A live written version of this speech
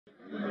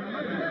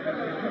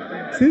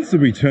Since the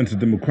return to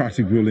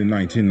democratic rule in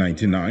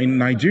 1999,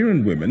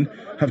 Nigerian women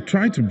have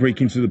tried to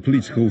break into the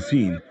political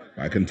scene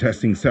by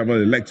contesting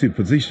several elective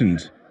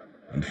positions.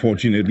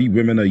 Unfortunately,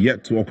 women are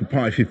yet to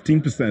occupy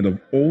 15% of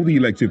all the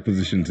elective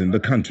positions in the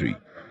country.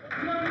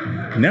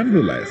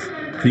 Nevertheless,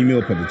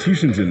 female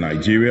politicians in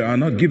Nigeria are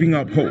not giving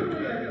up hope.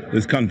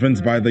 This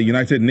conference by the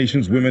United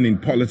Nations Women in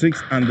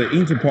Politics and the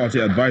Inter-Party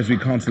Advisory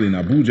Council in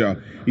Abuja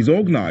is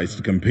organized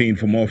to campaign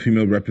for more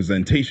female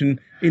representation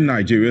in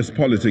Nigeria's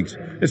politics,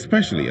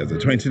 especially as the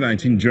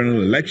 2019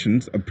 general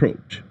elections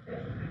approach.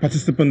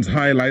 Participants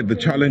highlight the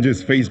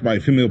challenges faced by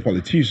female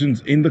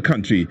politicians in the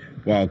country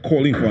while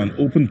calling for an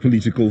open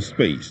political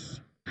space.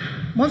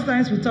 Most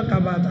times we talk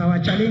about our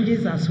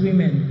challenges as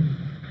women.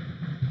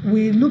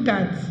 We look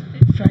at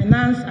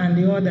finance and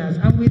the others,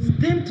 and we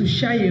tend to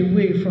shy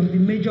away from the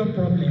major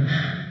problem,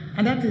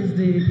 and that is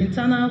the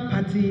internal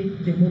party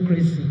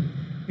democracy.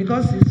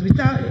 Because it's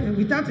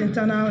without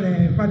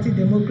internal party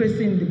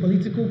democracy in the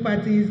political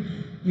parties,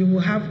 you will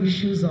have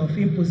issues of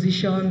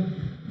imposition,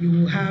 you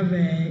will have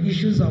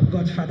issues of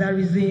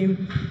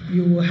godfatherism,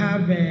 you will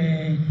have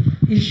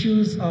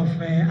issues of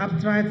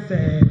abstract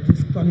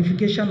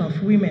disqualification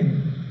of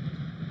women.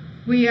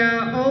 We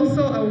are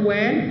also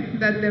aware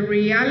that the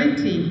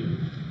reality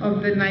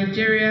of the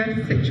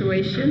Nigeria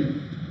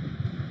situation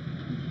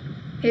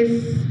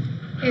is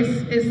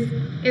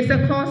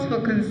a cause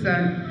for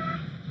concern.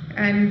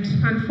 And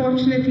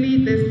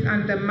unfortunately, this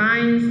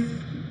undermines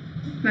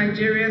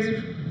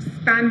Nigeria's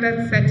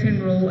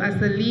standard-setting role as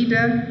a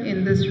leader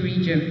in this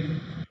region.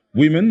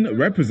 Women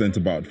represent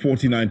about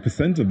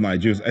 49% of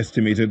Nigeria's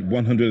estimated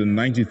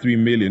 193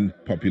 million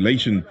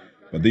population,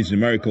 but this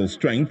numerical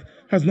strength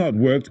has not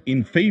worked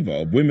in favor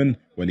of women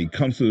when it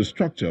comes to the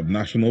structure of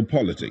national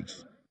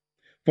politics.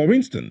 For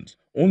instance,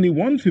 only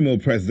one female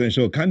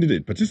presidential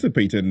candidate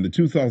participated in the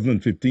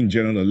 2015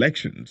 general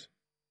elections.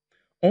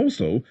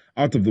 Also,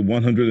 out of the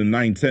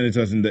 109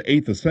 senators in the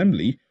 8th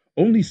Assembly,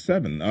 only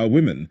 7 are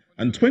women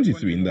and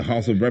 23 in the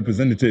House of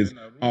Representatives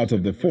out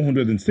of the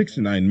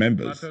 469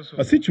 members,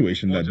 a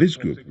situation that this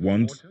group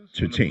wants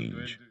to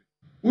change.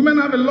 Women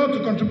have a lot to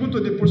contribute to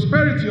the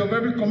prosperity of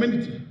every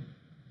community.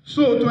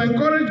 So, to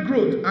encourage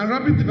growth and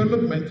rapid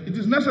development, it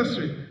is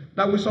necessary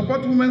that we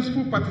support women's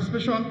full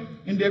participation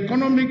in the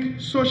economic,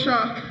 social,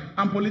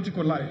 and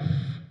political life.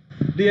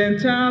 The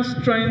entire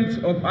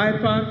strength of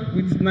IPAC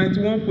with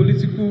 91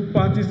 political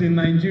parties in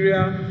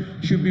Nigeria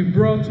should be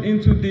brought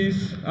into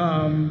this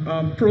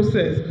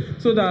process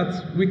so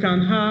that we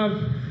can have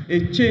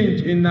a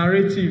change in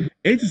narrative.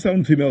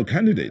 87 female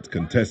candidates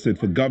contested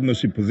for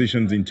governorship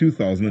positions in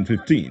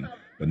 2015,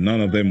 but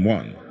none of them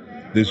won.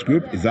 This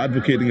group is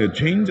advocating a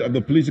change of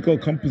the political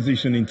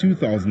composition in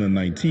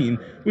 2019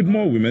 with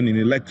more women in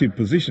elective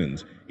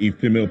positions if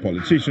female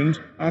politicians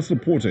are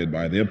supported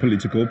by their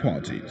political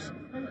parties.